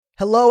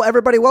Hello,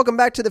 everybody. Welcome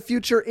back to the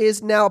Future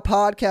Is Now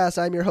podcast.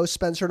 I'm your host,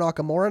 Spencer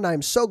Nakamura, and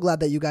I'm so glad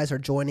that you guys are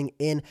joining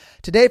in.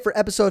 Today, for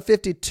episode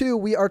 52,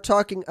 we are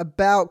talking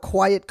about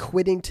quiet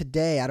quitting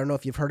today. I don't know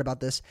if you've heard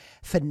about this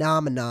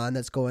phenomenon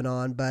that's going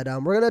on, but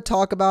we're going to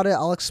talk about it.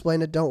 I'll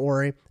explain it. Don't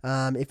worry.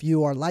 If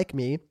you are like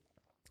me,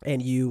 and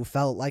you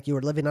felt like you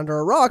were living under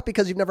a rock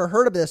because you've never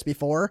heard of this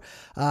before,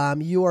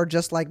 you are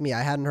just like me.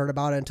 I hadn't heard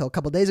about it until a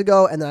couple days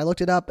ago, and then I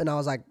looked it up, and I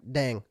was like,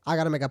 dang, I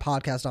got to make a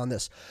podcast on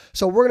this.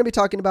 So we're going to be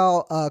talking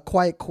about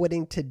quiet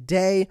quitting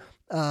today.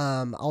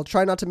 I'll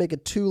try not to make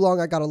it too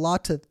long. I got a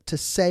lot to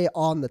say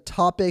on the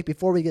topic.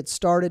 Before we get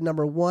started,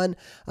 number one,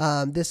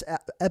 this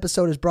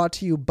episode is brought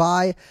to you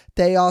by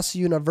Theos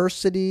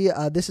University.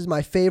 This is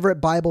my favorite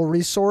Bible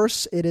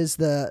resource. It is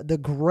the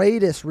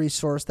greatest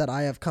resource that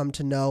I have come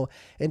to know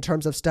in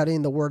terms of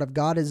studying the Word of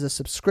God. It is a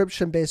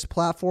subscription-based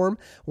platform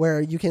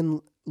where you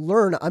can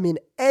learn,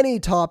 any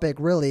topic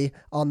really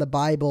on the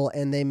Bible,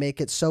 and they make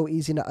it so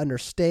easy to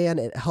understand.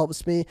 It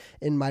helps me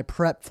in my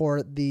prep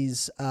for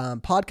these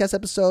podcast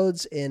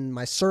episodes, in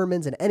my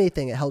sermons, and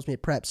anything. It helps me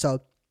prep.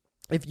 So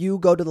if you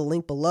go to the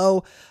link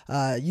below,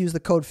 use the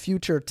code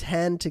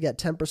FUTURE10 to get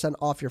 10%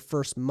 off your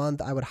first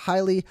month. I would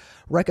highly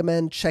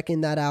recommend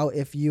checking that out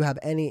if you have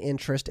any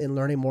interest in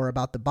learning more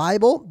about the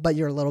Bible, but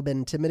you're a little bit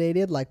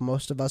intimidated like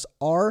most of us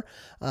are.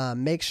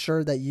 Make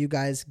sure that you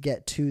guys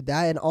get to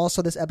that. And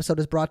also, this episode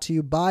is brought to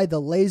you by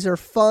the Laser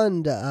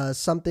Fund, a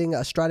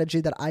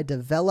strategy that I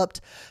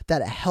developed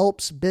that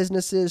helps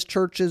businesses,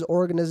 churches,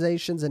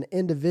 organizations, and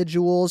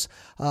individuals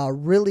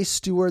really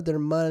steward their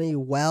money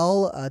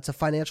well. It's a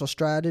financial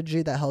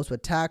strategy that helps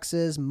with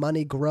taxes,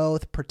 money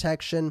growth,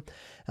 protection,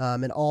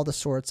 and all the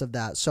sorts of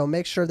that. So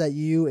make sure that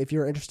if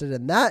you're interested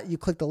in that, you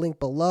click the link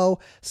below,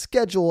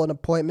 schedule an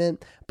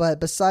appointment.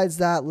 But besides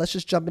that, let's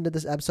just jump into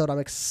this episode. I'm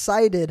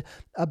excited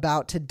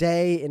about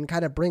today and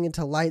kind of bringing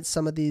to light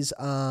some of these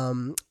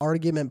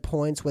argument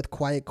points with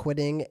quiet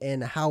quitting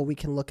and how we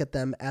can look at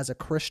them as a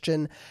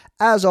Christian.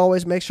 As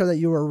always, make sure that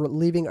you are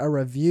leaving a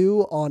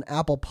review on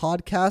Apple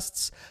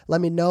Podcasts.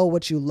 Let me know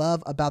what you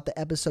love about the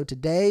episode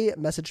today.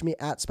 Message me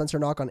at Spencer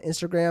Knock on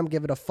Instagram.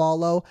 Give it a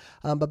follow.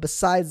 But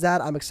besides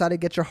that, I'm excited to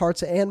get your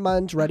hearts and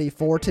minds ready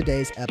for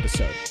today's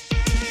episode.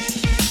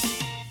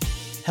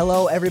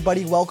 Hello,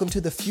 everybody. Welcome to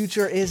the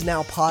Future Is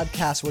Now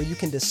podcast, where you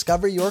can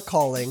discover your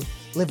calling,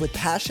 live with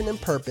passion and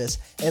purpose,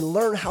 and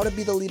learn how to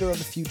be the leader of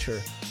the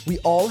future. We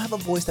all have a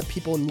voice that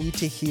people need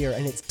to hear,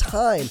 and it's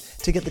time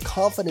to get the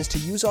confidence to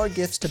use our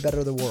gifts to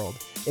better the world.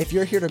 If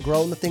you're here to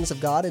grow in the things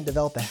of God and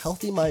develop a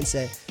healthy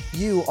mindset,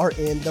 you are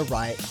in the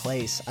right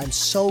place. I'm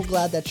so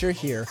glad that you're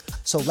here.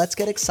 So let's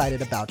get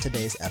excited about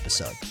today's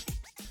episode.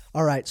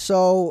 All right.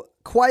 So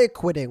quiet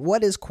quitting.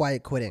 What is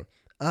quiet quitting?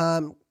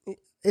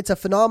 It's a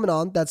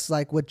phenomenon that's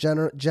like with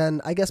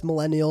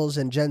millennials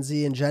and Gen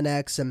Z and Gen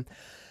X, and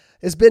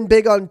it's been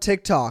big on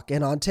TikTok.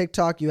 And on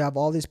TikTok, you have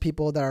all these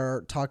people that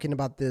are talking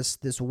about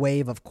this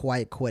wave of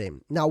quiet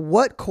quitting. Now,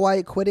 what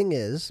quiet quitting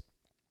is,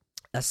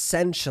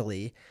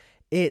 essentially,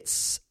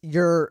 it's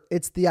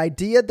the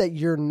idea that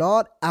you're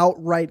not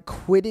outright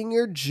quitting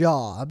your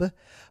job,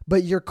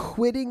 but you're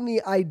quitting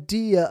the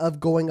idea of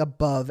going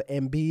above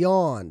and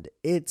beyond.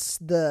 It's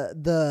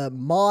the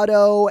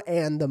motto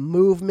and the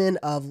movement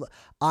of,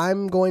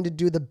 I'm going to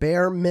do the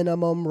bare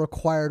minimum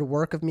required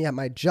work of me at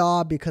my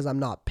job because I'm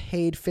not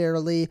paid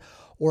fairly.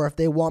 Or if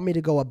they want me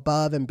to go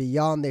above and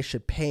beyond, they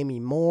should pay me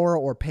more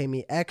or pay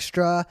me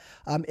extra.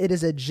 It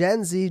is a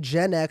Gen Z,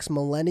 Gen X,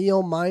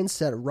 millennial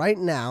mindset right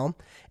now.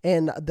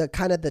 And the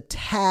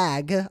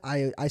tag,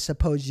 I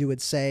suppose you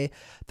would say,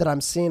 that I'm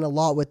seeing a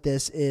lot with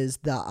this is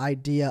the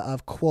idea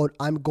of, quote,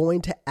 I'm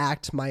going to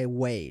act my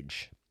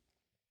wage.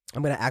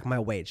 I'm going to act my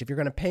wage. If you're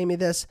going to pay me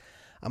this,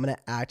 I'm going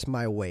to act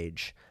my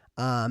wage.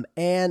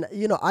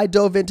 I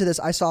dove into this.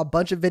 I saw a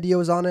bunch of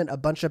videos on it, a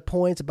bunch of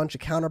points, a bunch of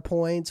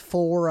counterpoints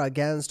for,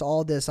 against,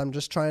 all this. I'm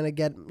just trying to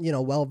get,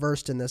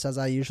 well-versed in this, as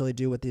I usually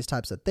do with these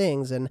types of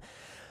things. And,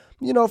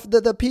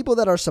 the people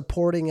that are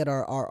supporting it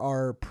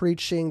are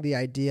preaching the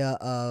idea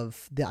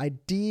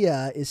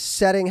is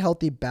setting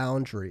healthy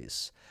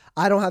boundaries.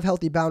 I don't have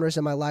healthy boundaries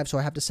in my life, so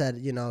I have to set,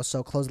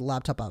 so close the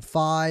laptop at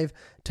 5,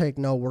 take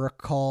no work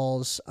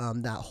calls,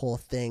 that whole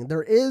thing.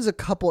 There is a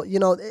couple,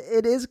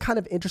 it is kind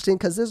of interesting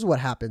because this is what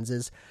happens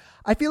is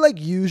I feel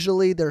like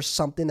usually there's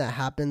something that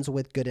happens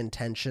with good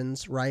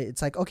intentions, right?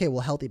 It's like, okay,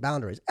 well, healthy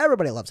boundaries.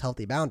 Everybody loves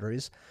healthy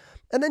boundaries.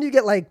 And then you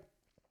get like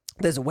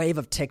this wave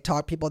of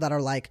TikTok people that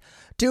are like,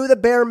 do the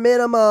bare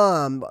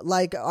minimum.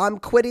 Like, I'm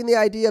quitting the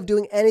idea of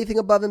doing anything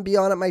above and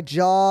beyond at my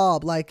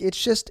job. Like, it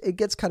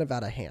gets kind of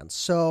out of hand.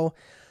 So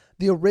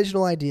the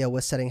original idea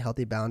was setting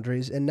healthy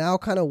boundaries. And now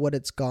kind of what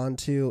it's gone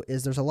to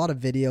is there's a lot of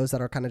videos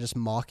that are kind of just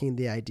mocking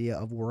the idea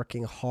of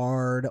working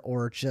hard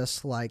or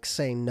just like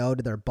saying no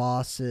to their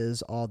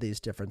bosses, all these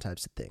different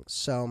types of things.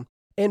 So,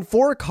 and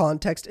for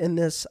context in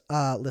this,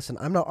 listen,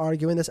 I'm not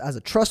arguing this as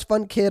a trust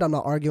fund kid. I'm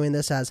not arguing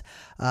this as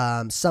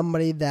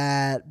somebody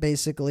that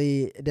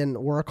basically didn't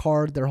work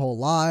hard their whole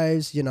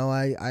lives.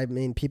 I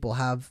mean, people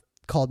have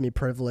called me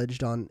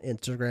privileged on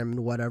Instagram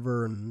and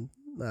whatever, and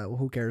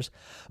Who cares?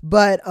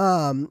 But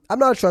I'm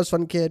not a trust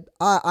fund kid.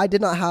 I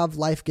did not have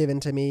life given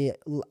to me.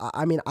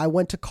 I mean, I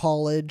went to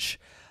college.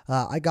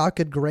 I got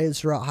good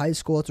grades throughout high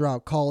school,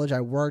 throughout college. I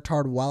worked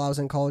hard while I was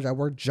in college. I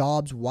worked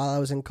jobs while I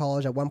was in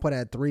college. At one point, I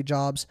had 3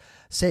 jobs,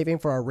 saving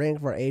for a ring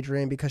for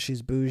Adrienne because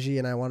she's bougie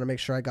and I want to make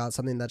sure I got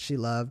something that she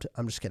loved.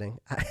 I'm just kidding.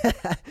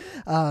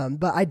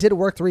 But I did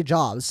work 3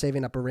 jobs,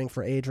 saving up a ring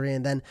for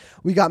Adrienne. Then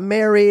we got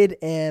married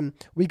and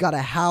we got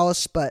a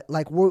house, but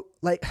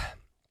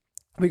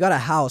we got a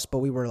house, but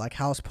we were like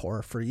house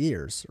poor for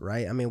years,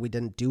 right? I mean, we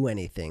didn't do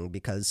anything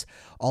because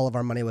all of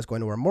our money was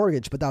going to our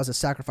mortgage, but that was a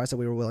sacrifice that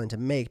we were willing to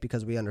make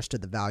because we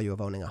understood the value of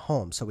owning a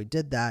home. So we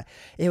did that.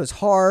 It was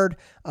hard.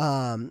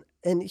 And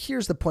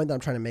here's the point that I'm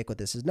trying to make with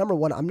this is, number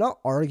one, I'm not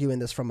arguing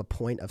this from a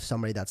point of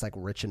somebody that's like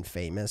rich and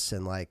famous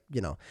and like,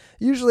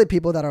 usually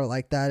people that are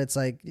like that, it's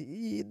like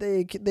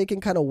they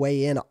can kind of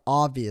weigh in,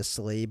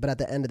 obviously, but at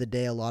the end of the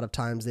day, a lot of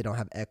times they don't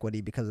have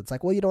equity because it's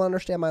like, well, you don't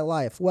understand my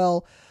life.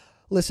 Well,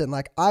 listen,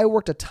 like I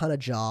worked a ton of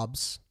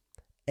jobs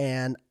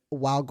and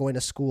while going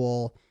to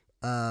school,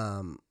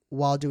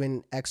 while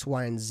doing X,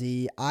 Y, and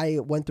Z, I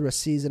went through a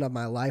season of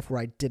my life where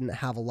I didn't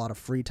have a lot of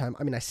free time.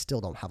 I mean, I still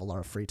don't have a lot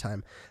of free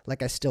time.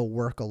 Like I still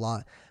work a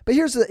lot. But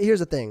here's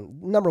the thing.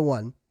 Number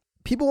one,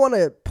 people want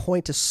to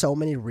point to so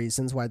many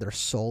reasons why their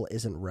soul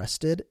isn't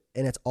rested,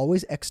 and it's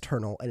always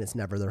external and it's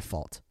never their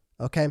fault.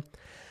 Okay?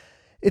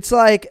 It's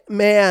like,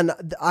 man,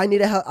 I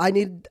need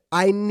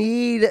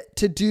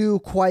to do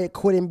quiet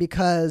quitting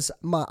because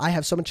I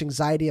have so much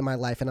anxiety in my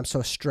life and I'm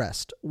so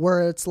stressed.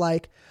 Where it's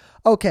like,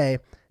 okay,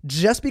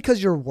 just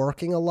because you're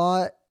working a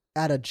lot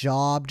at a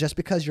job, just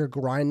because you're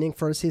grinding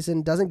for a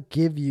season doesn't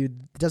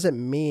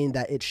mean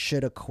that it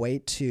should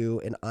equate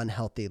to an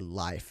unhealthy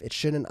life. It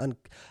shouldn't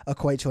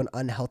equate to an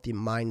unhealthy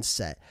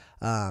mindset.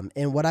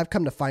 And what I've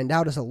come to find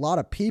out is a lot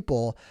of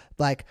people,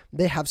 like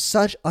they have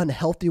such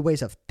unhealthy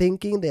ways of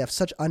thinking. They have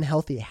such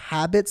unhealthy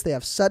habits. They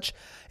have such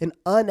an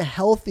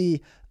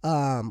unhealthy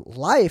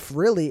life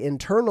really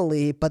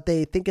internally, but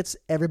they think it's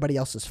everybody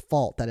else's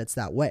fault that it's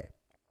that way.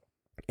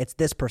 It's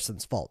this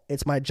person's fault.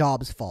 It's my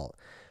job's fault.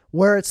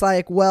 Where it's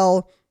like,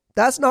 well,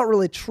 that's not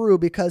really true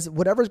because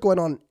whatever's going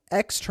on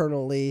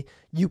externally,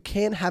 you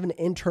can have an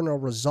internal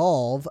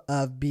resolve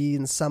of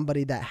being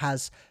somebody that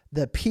has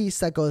the peace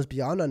that goes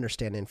beyond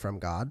understanding from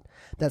God,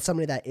 that's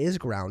somebody that is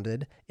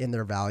grounded in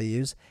their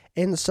values.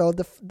 And so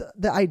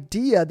the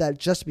idea that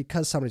just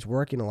because somebody's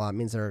working a lot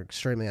means they're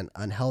extremely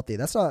unhealthy,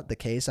 that's not the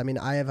case. I mean,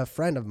 I have a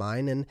friend of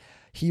mine and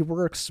he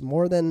works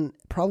more than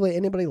probably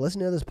anybody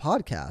listening to this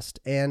podcast,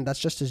 and that's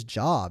just his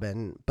job.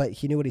 But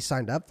he knew what he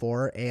signed up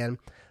for, and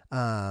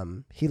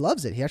he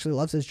loves it. He actually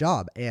loves his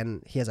job,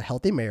 and he has a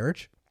healthy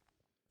marriage.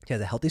 He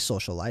has a healthy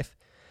social life,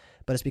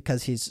 but it's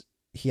because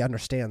he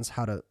understands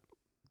how to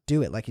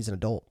do it like he's an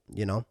adult,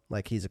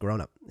 like he's a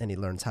grown up, and he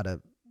learns how to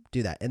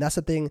do that. And that's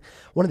the thing.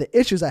 One of the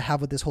issues I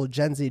have with this whole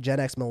Gen Z, Gen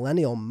X,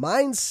 millennial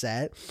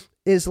mindset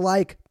is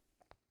like,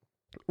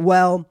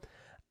 well,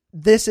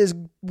 this is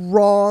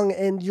wrong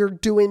and you're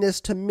doing this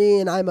to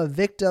me and I'm a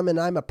victim and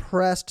I'm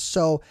oppressed.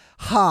 So,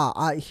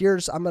 I'm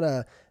going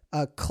to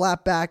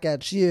clap back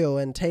at you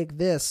and take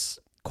this,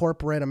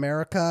 corporate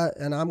America,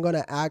 and I'm going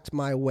to act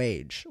my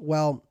wage.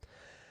 Well,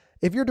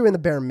 if you're doing the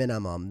bare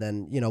minimum,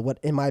 then,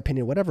 in my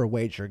opinion, whatever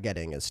wage you're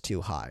getting is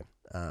too high.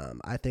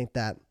 I think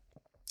that,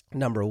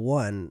 number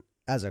one,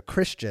 as a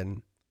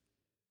Christian,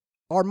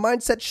 our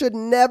mindset should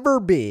never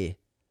be,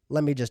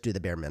 let me just do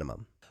the bare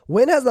minimum.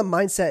 When has the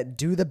mindset,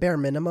 do the bare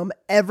minimum,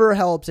 ever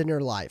helped in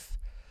your life?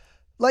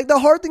 Like, the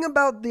hard thing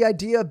about the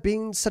idea of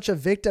being such a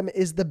victim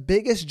is the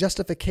biggest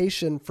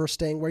justification for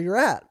staying where you're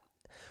at.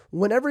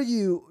 Whenever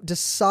you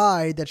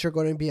decide that you're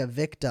going to be a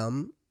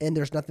victim and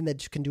there's nothing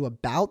that you can do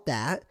about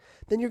that,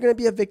 then you're going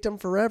to be a victim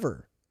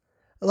forever.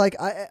 Proverbs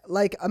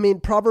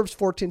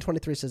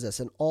 14:23 says this: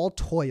 in all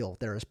toil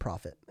there is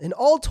profit. In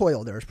all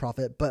toil there is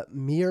profit, but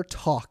mere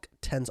talk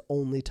tends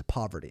only to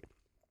poverty.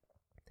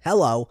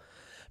 Hello.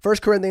 1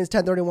 Corinthians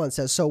 10:31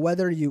 says, so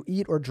whether you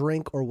eat or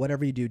drink or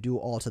whatever you do, do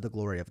all to the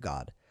glory of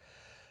God.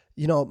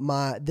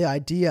 The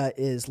idea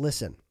is,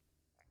 listen,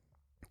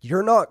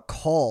 you're not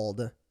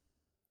called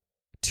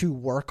to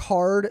work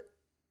hard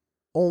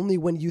only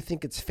when you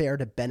think it's fair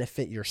to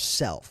benefit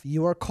yourself.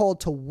 You are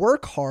called to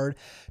work hard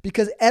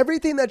because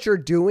everything that you're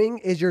doing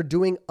is you're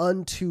doing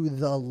unto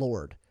the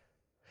Lord.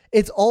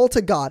 It's all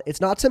to God.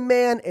 It's not to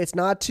man. It's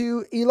not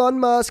to Elon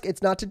Musk.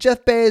 It's not to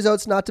Jeff Bezos.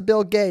 It's not to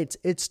Bill Gates.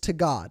 It's to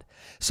God.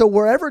 So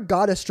wherever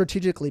God has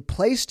strategically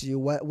placed you,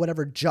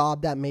 whatever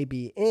job that may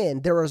be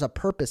in, there is a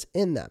purpose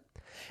in that.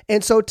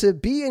 And so to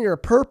be in your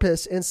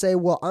purpose and say,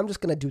 well, I'm just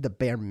going to do the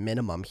bare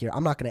minimum here,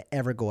 I'm not going to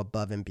ever go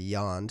above and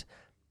beyond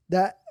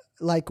that.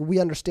 Like, we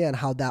understand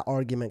how that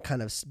argument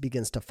kind of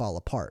begins to fall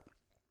apart.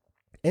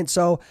 And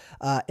so,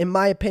 in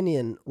my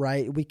opinion,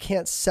 right, we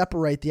can't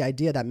separate the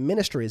idea that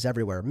ministry is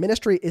everywhere.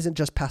 Ministry isn't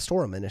just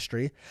pastoral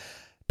ministry.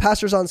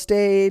 Pastors on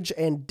stage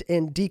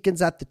and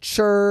deacons at the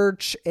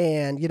church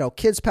and,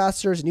 kids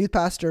pastors and youth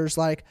pastors,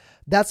 like,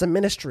 that's a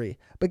ministry.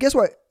 But guess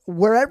what?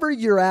 Wherever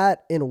you're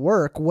at in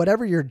work,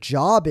 whatever your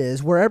job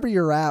is, wherever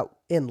you're at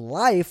in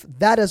life,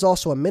 that is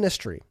also a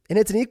ministry. And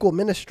it's an equal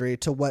ministry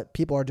to what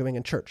people are doing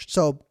in church.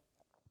 So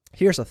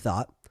here's a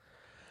thought.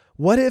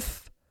 What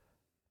if,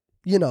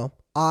 what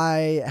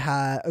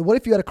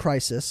if you had a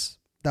crisis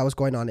that was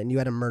going on and you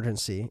had an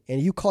emergency and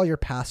you call your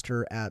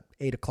pastor at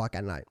 8:00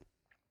 at night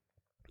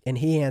and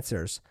he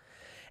answers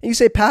and you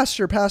say,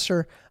 Pastor,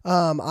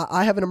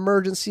 I have an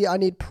emergency. I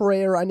need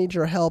prayer. I need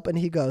your help. And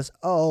he goes,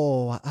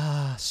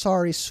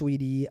 sorry,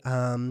 sweetie.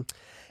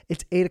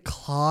 It's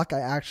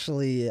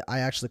 8:00. I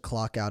actually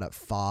clock out at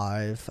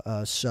 5.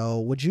 So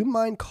would you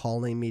mind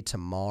calling me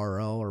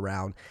tomorrow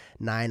around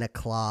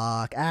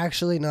 9:00?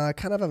 Actually, no, I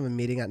kind of have a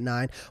meeting at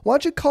 9. Why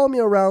don't you call me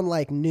around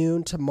like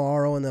noon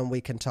tomorrow and then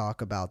we can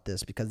talk about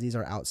this because these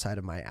are outside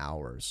of my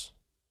hours.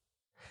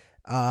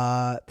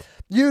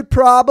 You'd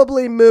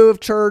probably move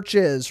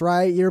churches,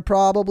 right? You're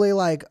probably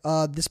like,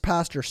 this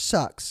pastor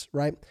sucks,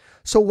 right?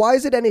 So why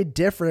is it any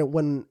different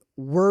when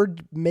we're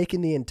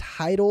making the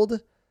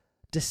entitled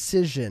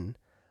decision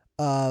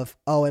of,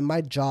 in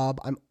my job,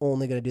 I'm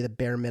only going to do the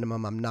bare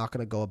minimum. I'm not going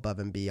to go above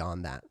and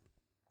beyond that.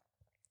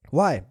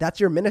 Why? That's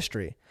your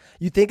ministry.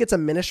 You think it's a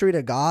ministry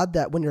to God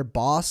that when your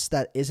boss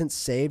that isn't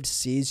saved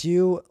sees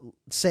you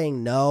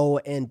saying no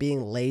and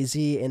being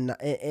lazy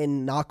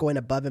and not going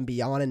above and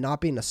beyond and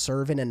not being a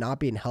servant and not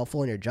being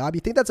helpful in your job?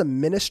 You think that's a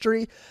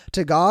ministry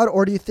to God?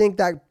 Or do you think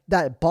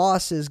that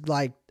boss is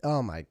like,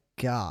 oh my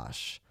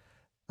gosh,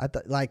 I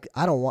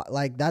don't want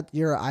like that.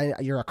 You're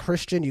a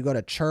Christian. You go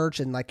to church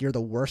and like you're the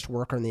worst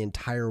worker in the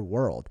entire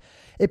world.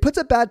 It puts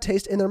a bad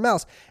taste in their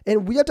mouths.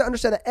 And we have to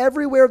understand that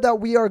everywhere that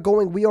we are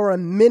going, we are a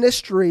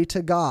ministry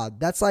to God.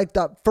 That's like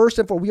the first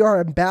and foremost. We are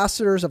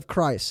ambassadors of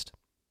Christ.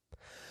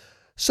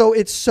 So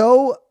it's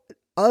so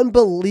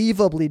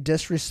unbelievably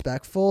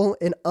disrespectful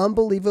and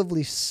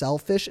unbelievably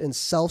selfish and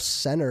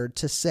self-centered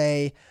to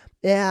say,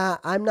 yeah,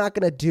 I'm not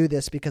going to do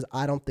this because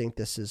I don't think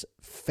this is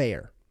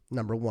fair.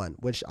 Number one,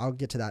 which I'll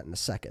get to that in a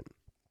second.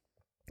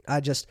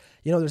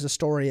 There's a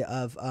story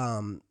of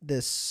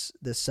this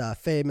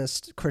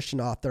famous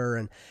Christian author,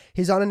 and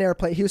he's on an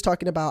airplane. He was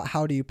talking about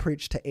how do you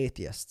preach to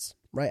atheists,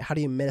 right? How do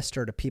you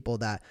minister to people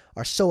that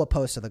are so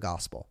opposed to the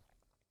gospel?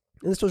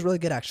 And this was really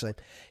good, actually.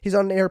 He's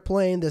on an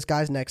airplane. This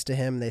guy's next to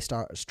him. They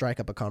strike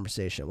up a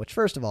conversation, which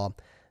first of all,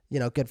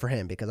 good for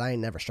him because I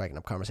ain't never striking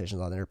up conversations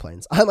on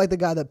airplanes. I'm like the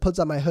guy that puts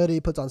on my hoodie,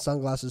 puts on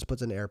sunglasses,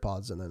 puts in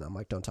AirPods, and then I'm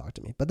like, don't talk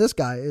to me. But this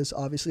guy is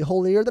obviously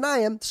holier than I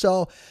am.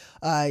 So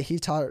he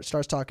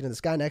starts talking to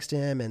this guy next to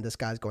him, and this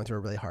guy's going through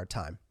a really hard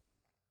time.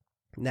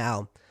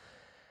 Now,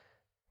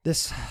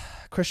 this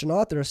Christian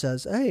author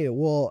says, hey,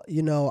 well,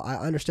 I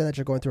understand that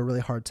you're going through a really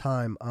hard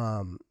time.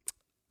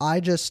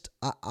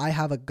 I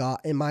have a God,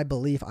 in my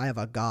belief, I have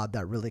a God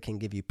that really can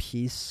give you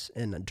peace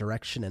and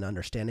direction and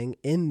understanding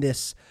in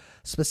this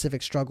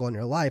specific struggle in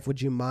your life.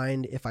 Would you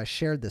mind if I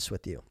shared this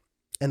with you?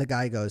 And the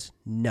guy goes,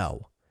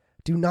 no,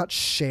 do not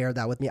share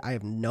that with me. I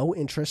have no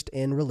interest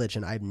in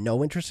religion. I have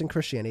no interest in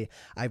Christianity.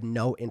 I have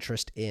no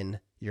interest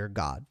in your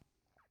God.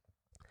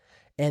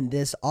 And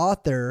this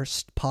author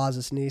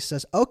pauses and he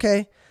says,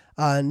 okay,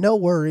 no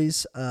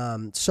worries.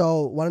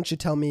 So why don't you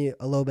tell me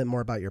a little bit more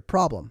about your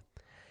problem?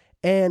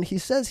 And he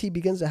says he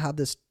begins to have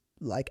this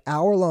like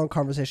hour-long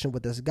conversation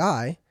with this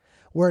guy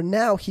where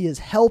now he is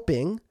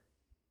helping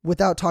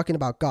without talking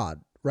about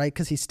God, right?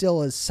 Because he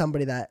still is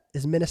somebody that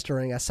is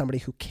ministering as somebody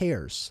who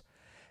cares,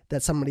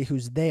 that's somebody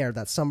who's there,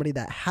 that's somebody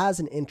that has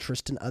an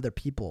interest in other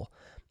people.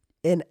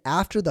 And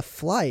after the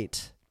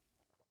flight,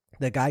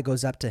 the guy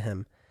goes up to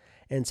him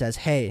and says,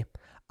 hey,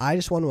 I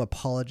just want to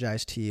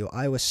apologize to you.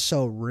 I was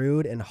so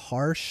rude and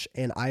harsh,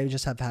 and I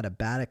just have had a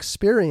bad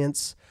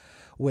experience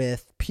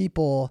with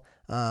people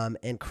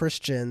and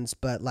Christians,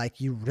 but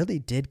like you really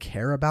did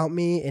care about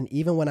me. And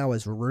even when I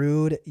was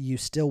rude, you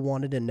still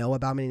wanted to know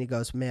about me. And he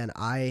goes, man,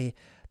 I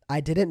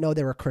didn't know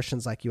there were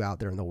Christians like you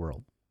out there in the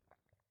world.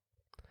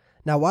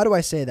 Now, why do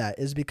I say that?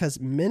 Is because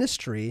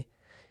ministry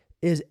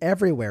is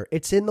everywhere.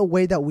 It's in the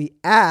way that we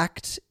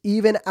act,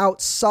 even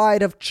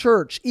outside of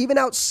church, even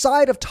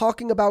outside of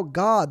talking about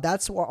God.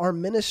 That's our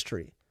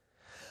ministry.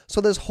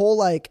 So this whole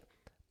like,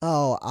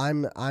 oh,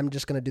 I'm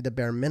just going to do the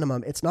bare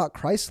minimum. It's not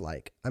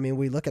Christ-like. I mean,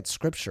 we look at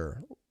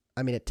Scripture.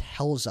 I mean,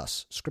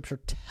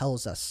 Scripture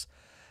tells us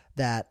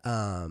that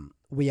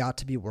we ought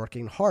to be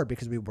working hard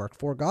because we work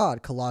for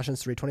God.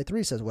 Colossians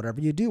 3:23 says,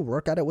 whatever you do,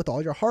 work at it with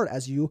all your heart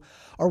as you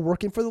are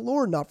working for the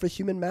Lord, not for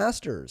human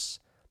masters.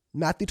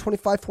 Matthew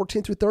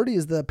 25:14-30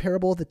 is the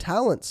parable of the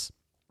talents.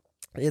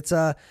 It's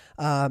a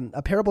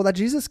parable that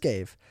Jesus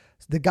gave.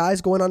 The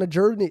guy's going on a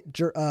journey.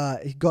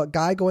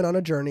 Guy going on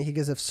a journey. He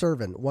gives a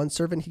servant. One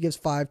servant he gives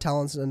 5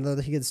 talents, and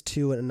another he gives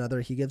 2, and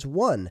another he gives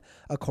 1,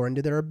 according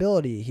to their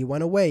ability. He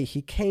went away.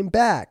 He came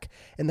back,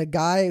 and the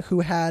guy who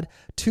had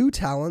 2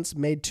 talents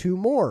made 2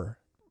 more.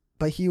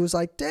 But he was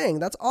like, "Dang,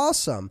 that's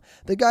awesome."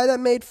 The guy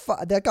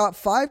that got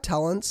 5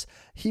 talents,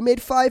 he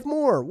made 5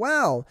 more.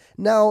 Wow!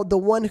 Now the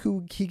one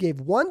who he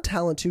gave 1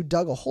 talent to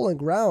dug a hole in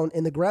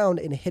the ground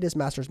and hid his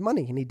master's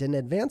money, and he didn't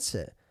advance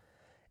it.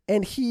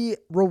 And he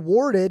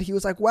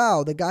was like,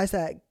 wow, the guys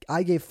that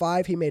I gave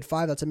 5, he made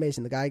 5. That's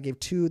amazing. The guy I gave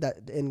 2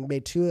 and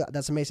made 2.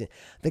 That's amazing.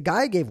 The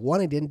guy I gave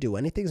 1 and didn't do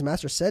anything. His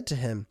master said to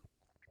him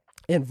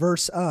in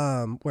verse,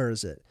 where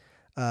is it?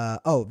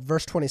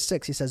 Verse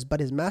 26, he says, but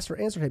his master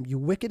answered him, you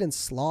wicked and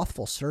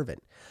slothful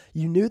servant.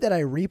 You knew that I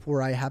reap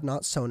where I have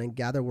not sown and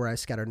gather where I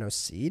scatter no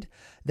seed.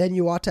 Then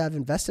you ought to have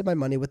invested my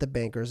money with the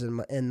bankers,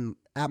 and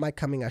at my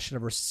coming I should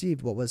have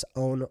received what was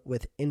owed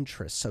with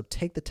interest. So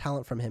take the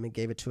talent from him and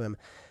gave it to him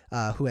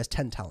who has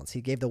 10 talents.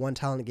 He gave the 1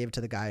 talent and gave it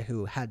to the guy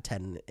who had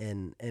 10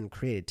 and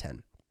created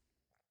 10.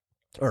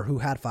 Or who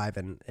had 5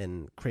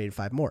 and created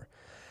 5 more.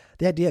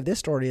 The idea of this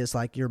story is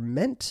like you're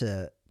meant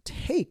to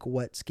take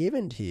what's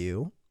given to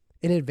you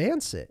and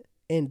advance it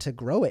and to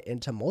grow it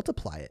and to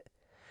multiply it.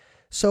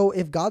 So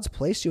if God's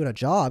placed you in a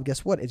job,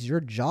 guess what? It's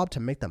your job to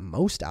make the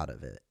most out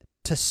of it,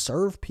 to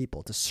serve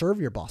people, to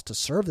serve your boss, to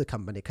serve the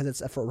company, because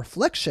it's a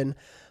reflection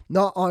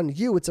not on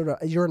you.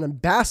 You're an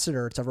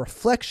ambassador. It's a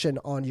reflection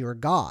on your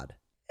God.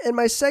 And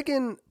my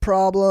second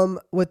problem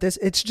with this,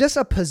 it's just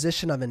a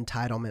position of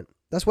entitlement.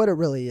 That's what it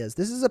really is.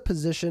 This is a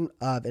position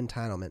of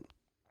entitlement.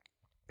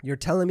 You're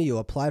telling me you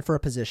applied for a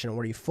position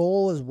where you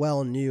full as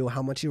well knew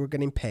how much you were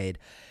getting paid.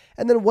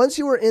 And then once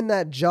you were in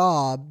that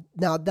job,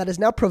 now that is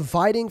now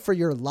providing for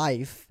your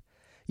life,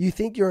 you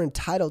think you're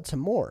entitled to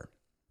more.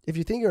 If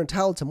you think you're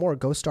entitled to more,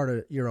 go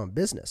start your own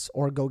business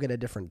or go get a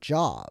different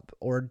job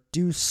or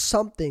do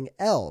something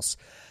else.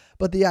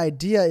 But the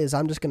idea is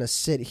I'm just going to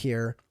sit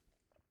here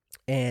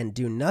and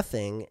do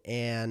nothing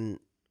and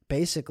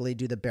basically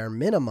do the bare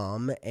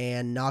minimum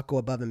and not go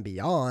above and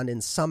beyond.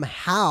 And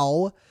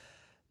somehow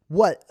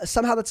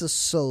that's a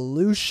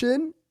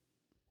solution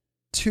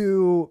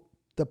to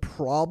the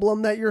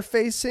problem that you're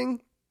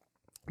facing,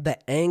 the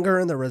anger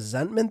and the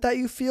resentment that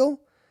you feel.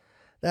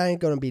 That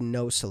ain't going to be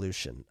no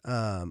solution.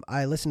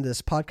 I listened to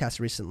this podcast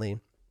recently,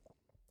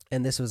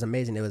 and this was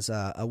amazing. It was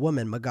a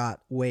woman, Magatte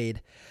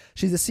Wade.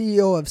 She's the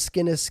CEO of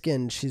Skin is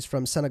Skin. She's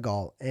from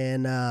Senegal.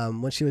 And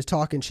when she was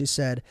talking, she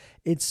said,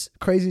 it's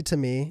crazy to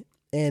me.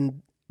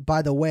 And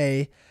by the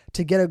way,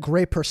 to get a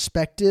great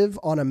perspective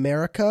on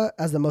America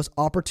as the most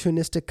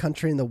opportunistic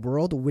country in the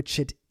world, which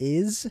it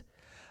is,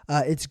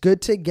 it's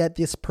good to get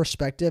this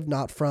perspective,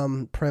 not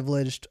from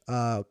privileged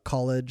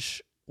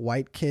college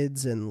white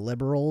kids and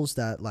liberals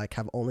that like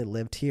have only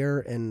lived here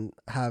and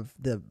have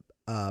the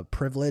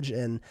privilege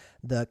and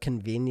the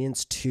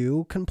convenience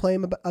to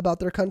complain about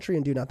their country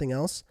and do nothing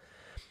else.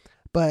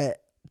 But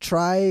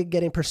try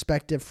getting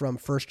perspective from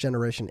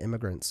first-generation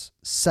immigrants,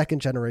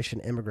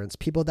 second-generation immigrants,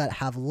 people that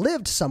have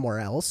lived somewhere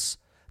else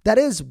that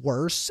is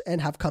worse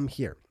and have come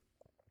here.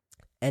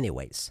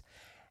 Anyways,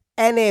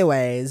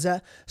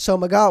 so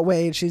Magatte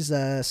Wade, she's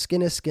a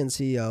Skin is Skin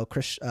CEO,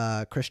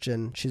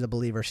 Christian. She's a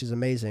believer. She's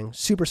amazing,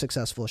 super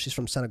successful. She's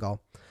from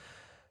Senegal.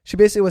 She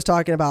basically was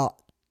talking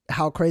about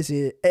how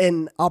crazy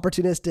and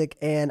opportunistic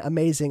and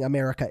amazing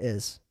America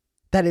is,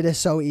 that it is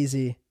so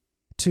easy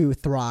to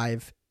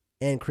thrive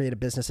and create a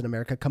business in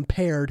America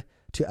compared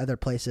to other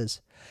places.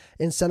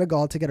 In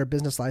Senegal, to get her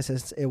business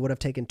license, it would have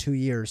taken 2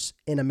 years.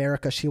 In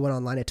America, she went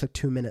online. It took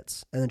 2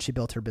 minutes, and then she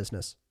built her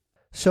business.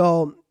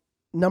 So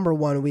number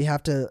one, we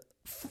have to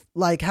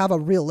have a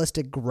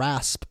realistic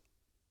grasp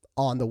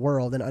on the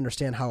world and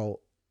understand how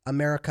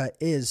America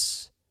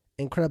is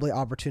incredibly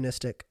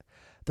opportunistic.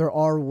 There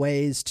are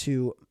ways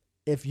to,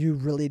 if you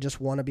really just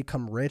want to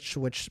become rich,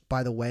 which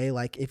by the way,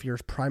 like if your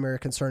primary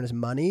concern is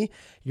money,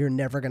 you're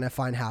never going to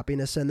find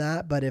happiness in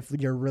that. But if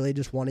you're really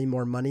just wanting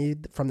more money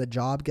from the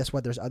job, guess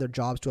what? There's other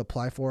jobs to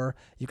apply for.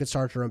 You could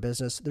start your own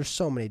business. There's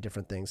so many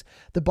different things.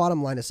 The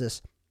bottom line is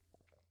this.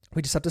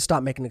 We just have to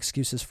stop making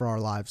excuses for our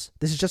lives.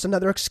 This is just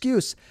another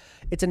excuse.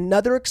 It's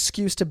another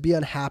excuse to be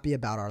unhappy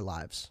about our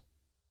lives.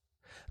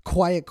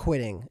 Quiet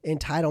quitting,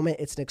 entitlement,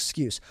 it's an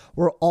excuse.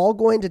 We're all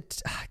going to,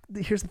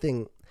 here's the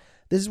thing.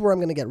 This is where I'm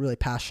going to get really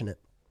passionate.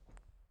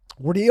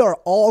 We are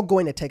all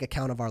going to take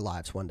account of our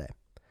lives one day.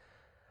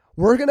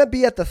 We're going to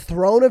be at the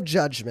throne of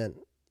judgment.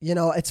 You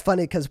know, it's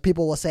funny because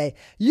people will say,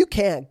 you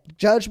can't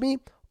judge me.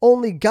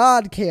 Only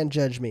God can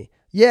judge me.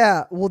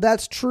 Yeah, well,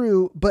 that's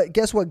true. But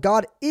guess what?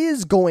 God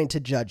is going to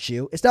judge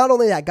you. It's not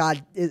only that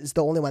God is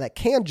the only one that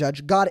can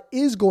judge. God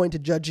is going to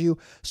judge you.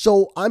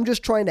 So I'm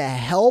just trying to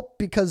help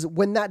because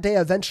when that day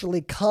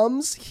eventually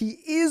comes, he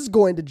is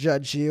going to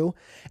judge you.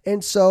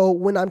 And so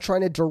when I'm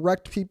trying to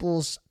direct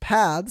people's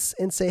paths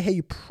and say, hey,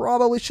 you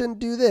probably shouldn't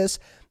do this.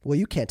 Well,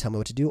 you can't tell me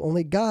what to do.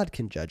 Only God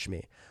can judge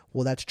me.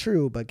 Well, that's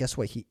true, but guess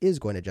what? He is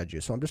going to judge you.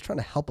 So I'm just trying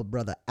to help a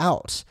brother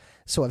out.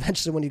 So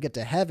eventually when you get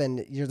to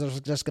heaven, there's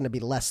just going to be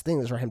less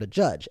things for him to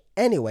judge.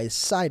 Anyways,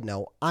 side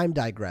note, I'm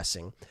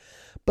digressing.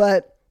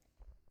 But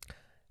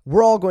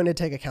we're all going to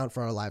take account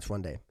for our lives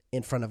one day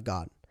in front of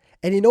God.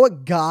 And you know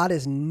what God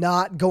is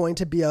not going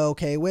to be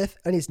okay with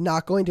and he's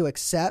not going to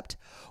accept?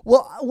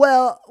 Listen,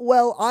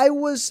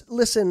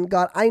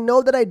 God, I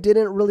know that I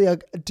didn't really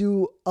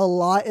do a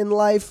lot in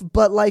life,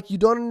 but like, you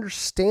don't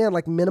understand,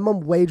 like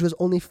minimum wage was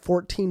only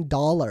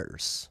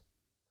 $14.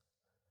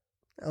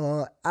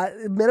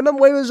 Minimum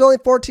wage was only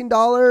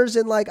 $14.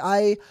 And like,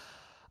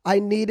 I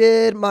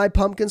needed my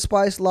pumpkin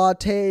spice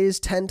lattes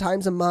 10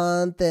 times a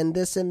month and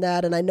this and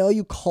that. And I know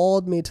you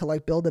called me to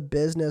like build a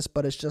business,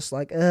 but it's just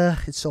like,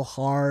 it's so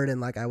hard.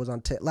 And like I was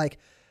on,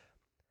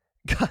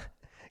 God,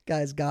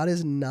 guys, God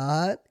is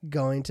not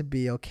going to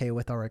be okay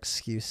with our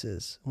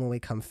excuses when we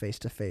come face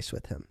to face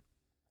with him.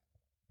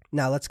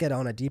 Now let's get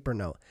on a deeper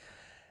note.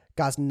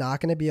 God's not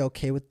going to be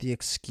okay with the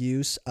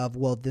excuse of,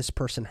 well, this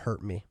person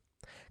hurt me.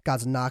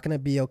 God's not going to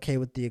be okay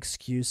with the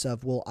excuse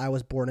of, well, I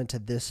was born into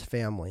this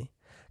family.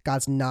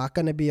 God's not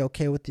going to be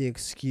okay with the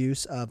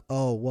excuse of,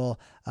 oh, well,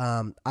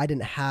 I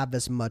didn't have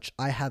as much.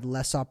 I had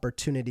less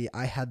opportunity.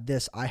 I had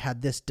this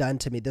done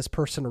to me. This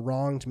person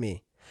wronged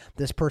me.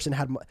 This person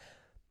had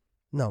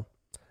No,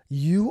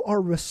 you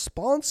are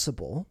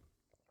responsible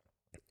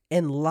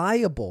and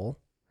liable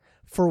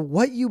for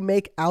what you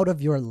make out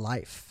of your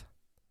life.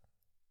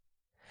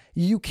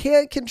 You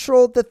can't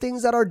control the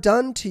things that are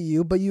done to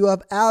you, but you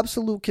have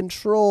absolute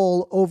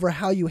control over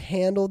how you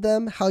handle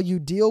them, how you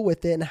deal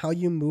with it, and how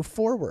you move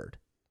forward.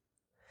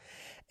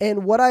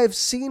 And what I've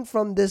seen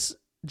from this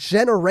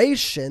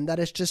generation that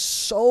is just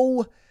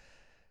so,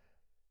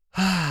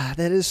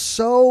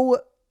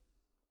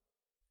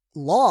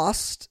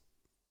 lost,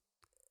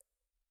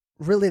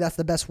 really that's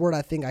the best word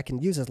I think I can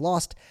use is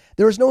lost.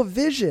 There is no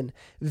vision.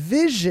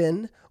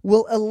 Vision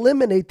will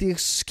eliminate the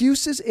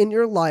excuses in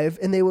your life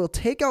and they will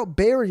take out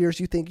barriers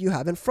you think you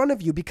have in front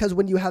of you, because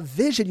when you have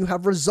vision, you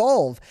have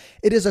resolve.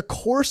 It is a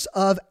course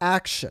of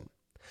action.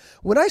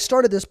 When I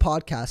started this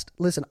podcast,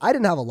 listen, I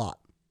didn't have a lot.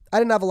 I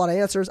didn't have a lot of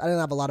answers. I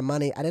didn't have a lot of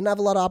money. I didn't have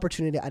a lot of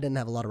opportunity. I didn't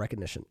have a lot of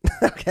recognition.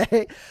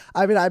 Okay.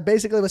 I mean, I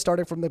basically was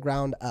starting from the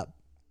ground up,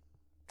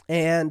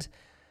 and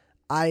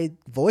I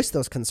voiced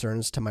those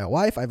concerns to my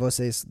wife. I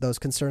voiced those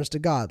concerns to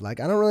God.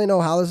 Like, I don't really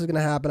know how this is going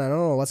to happen. I don't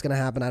know what's going to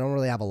happen. I don't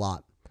really have a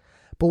lot.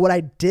 But what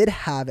I did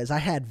have is I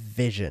had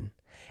vision,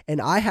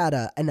 and I had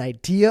an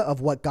idea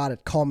of what God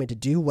had called me to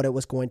do, what it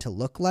was going to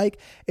look like.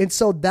 And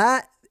so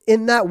that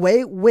in that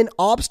way, when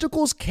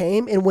obstacles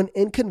came and when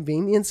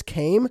inconvenience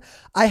came,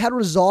 I had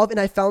resolve and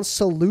I found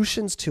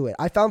solutions to it.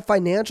 I found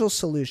financial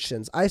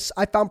solutions. I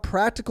found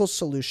practical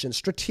solutions,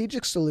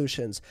 strategic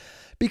solutions.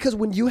 Because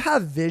when you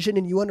have vision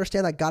and you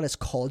understand that God has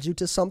called you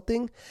to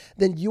something,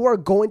 then you are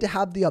going to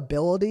have the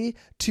ability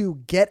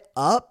to get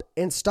up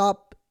and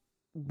stop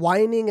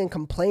whining and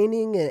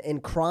complaining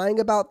and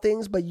crying about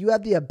things. But you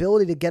have the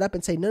ability to get up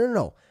and say,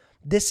 no,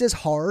 this is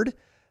hard,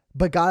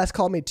 but God has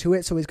called me to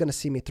it, so he's going to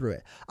see me through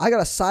it. I got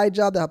a side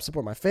job that helps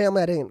support my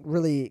family. I didn't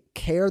really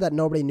care that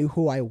nobody knew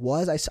who I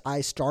was.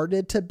 I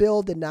started to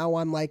build, and now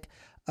I'm like,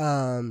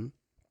 I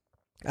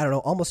don't know,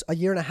 almost a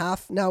year and a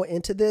half now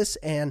into this,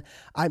 and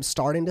I'm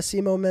starting to see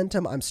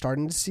momentum. I'm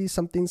starting to see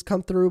some things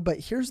come through. But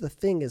here's the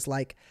thing is,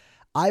 like,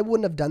 I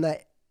wouldn't have done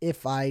that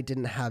if I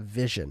didn't have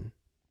vision,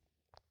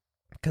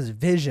 because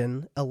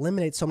vision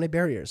eliminates so many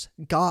barriers.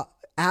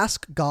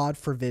 Ask God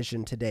for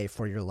vision today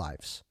for your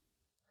lives.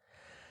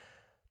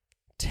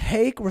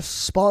 Take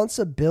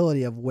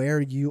responsibility of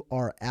where you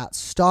are at.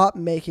 Stop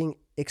making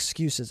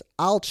excuses.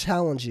 I'll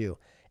challenge you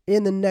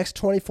in the next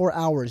 24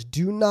 hours.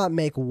 Do not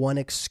make one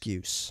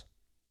excuse.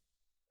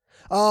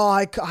 Oh,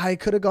 I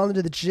could have gone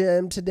to the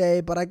gym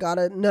today, but I got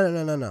to.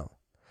 No.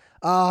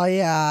 Oh,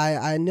 yeah,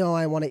 I know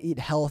I want to eat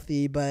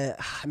healthy, but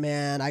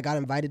man, I got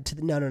invited to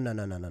the.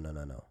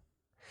 No.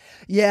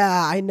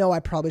 Yeah, I know I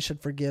probably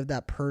should forgive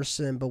that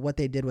person, but what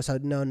they did was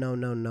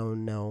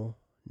no.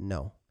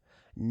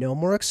 No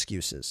more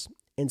excuses.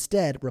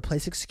 Instead,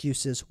 replace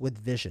excuses with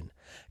vision.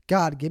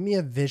 God, give me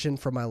a vision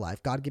for my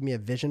life. God, give me a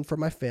vision for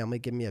my family.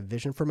 Give me a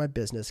vision for my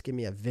business. Give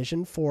me a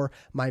vision for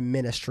my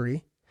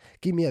ministry.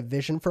 Give me a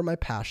vision for my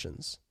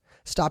passions.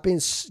 Stop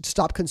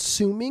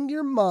consuming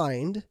your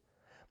mind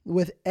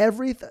with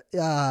everything.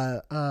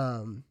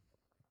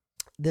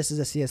 This is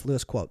a C.S.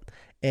 Lewis quote.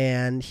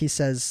 And he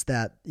says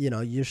that,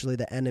 usually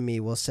the enemy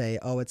will say,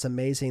 oh, it's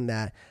amazing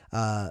that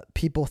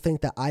people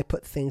think that I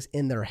put things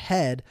in their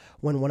head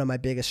when one of my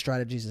biggest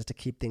strategies is to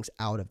keep things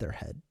out of their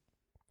head.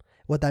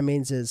 What that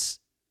means is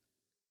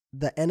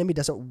the enemy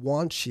doesn't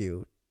want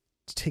you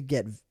to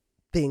get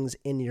things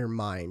in your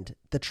mind,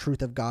 the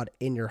truth of God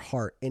in your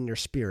heart, in your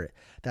spirit.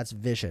 That's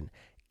vision.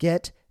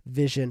 Get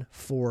vision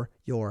for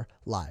your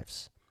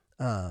lives.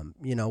 I'll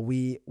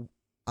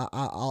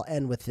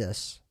end with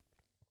this.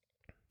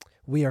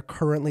 We are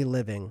currently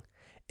living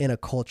in a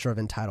culture of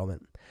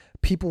entitlement.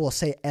 People will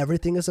say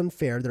everything is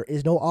unfair. There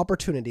is no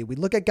opportunity. We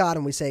look at God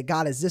and we say,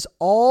 God, is this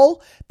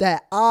all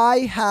that I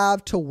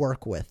have to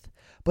work with?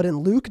 But in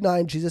Luke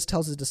 9, Jesus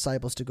tells his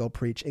disciples to go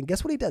preach. And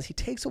guess what he does? He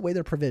takes away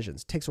their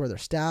provisions, takes away their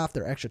staff,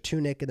 their extra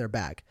tunic, and their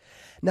bag.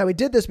 Now, he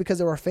did this because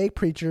there were fake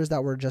preachers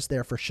that were just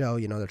there for show.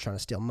 They're trying to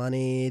steal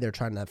money. They're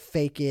trying to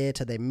fake it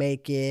till they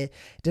make it.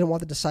 Didn't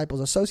want the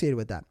disciples associated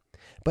with that.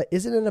 But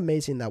isn't it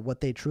amazing that what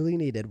they truly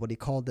needed, what he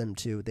called them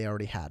to, they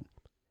already had,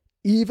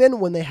 even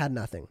when they had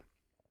nothing?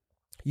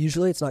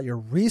 Usually it's not your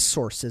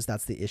resources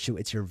that's the issue,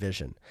 it's your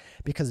vision.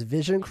 Because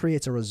vision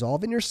creates a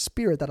resolve in your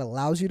spirit that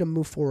allows you to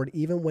move forward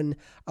even when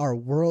our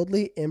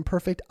worldly,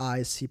 imperfect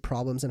eyes see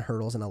problems and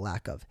hurdles and a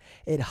lack of.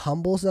 It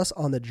humbles us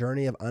on the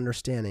journey of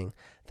understanding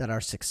that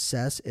our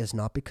success is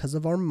not because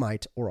of our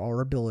might or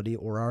our ability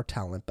or our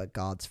talent, but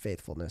God's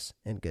faithfulness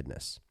and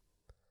goodness.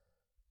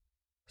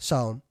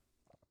 So,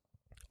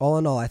 all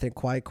in all, I think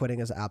quiet quitting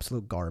is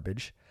absolute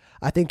garbage.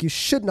 I think you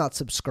should not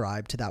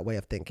subscribe to that way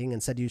of thinking.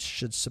 Instead, you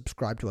should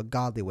subscribe to a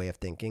godly way of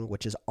thinking,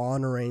 which is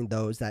honoring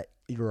those that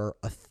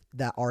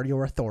are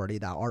your authority,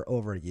 that are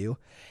over you,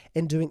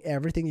 and doing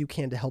everything you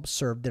can to help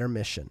serve their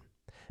mission.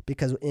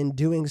 Because in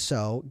doing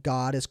so,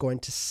 God is going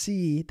to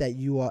see that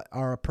you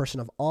are a person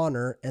of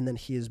honor, and then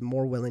he is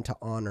more willing to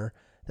honor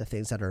the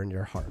things that are in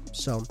your heart.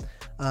 So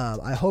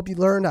I hope you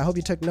learned. I hope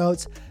you took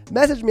notes.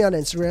 Message me on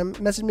Instagram.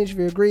 Message me if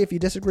you agree, if you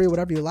disagree,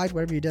 whatever you liked,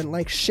 whatever you didn't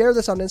like. Share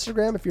this on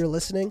Instagram if you're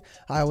listening.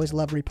 I always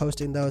love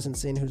reposting those and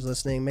seeing who's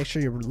listening. Make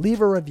sure you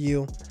leave a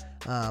review.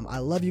 I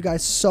love you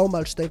guys so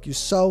much. Thank you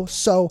so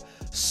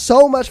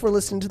much for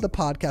listening to the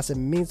podcast. It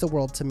means the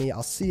world to me.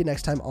 I'll see you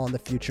next time on The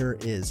Future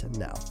Is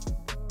Now.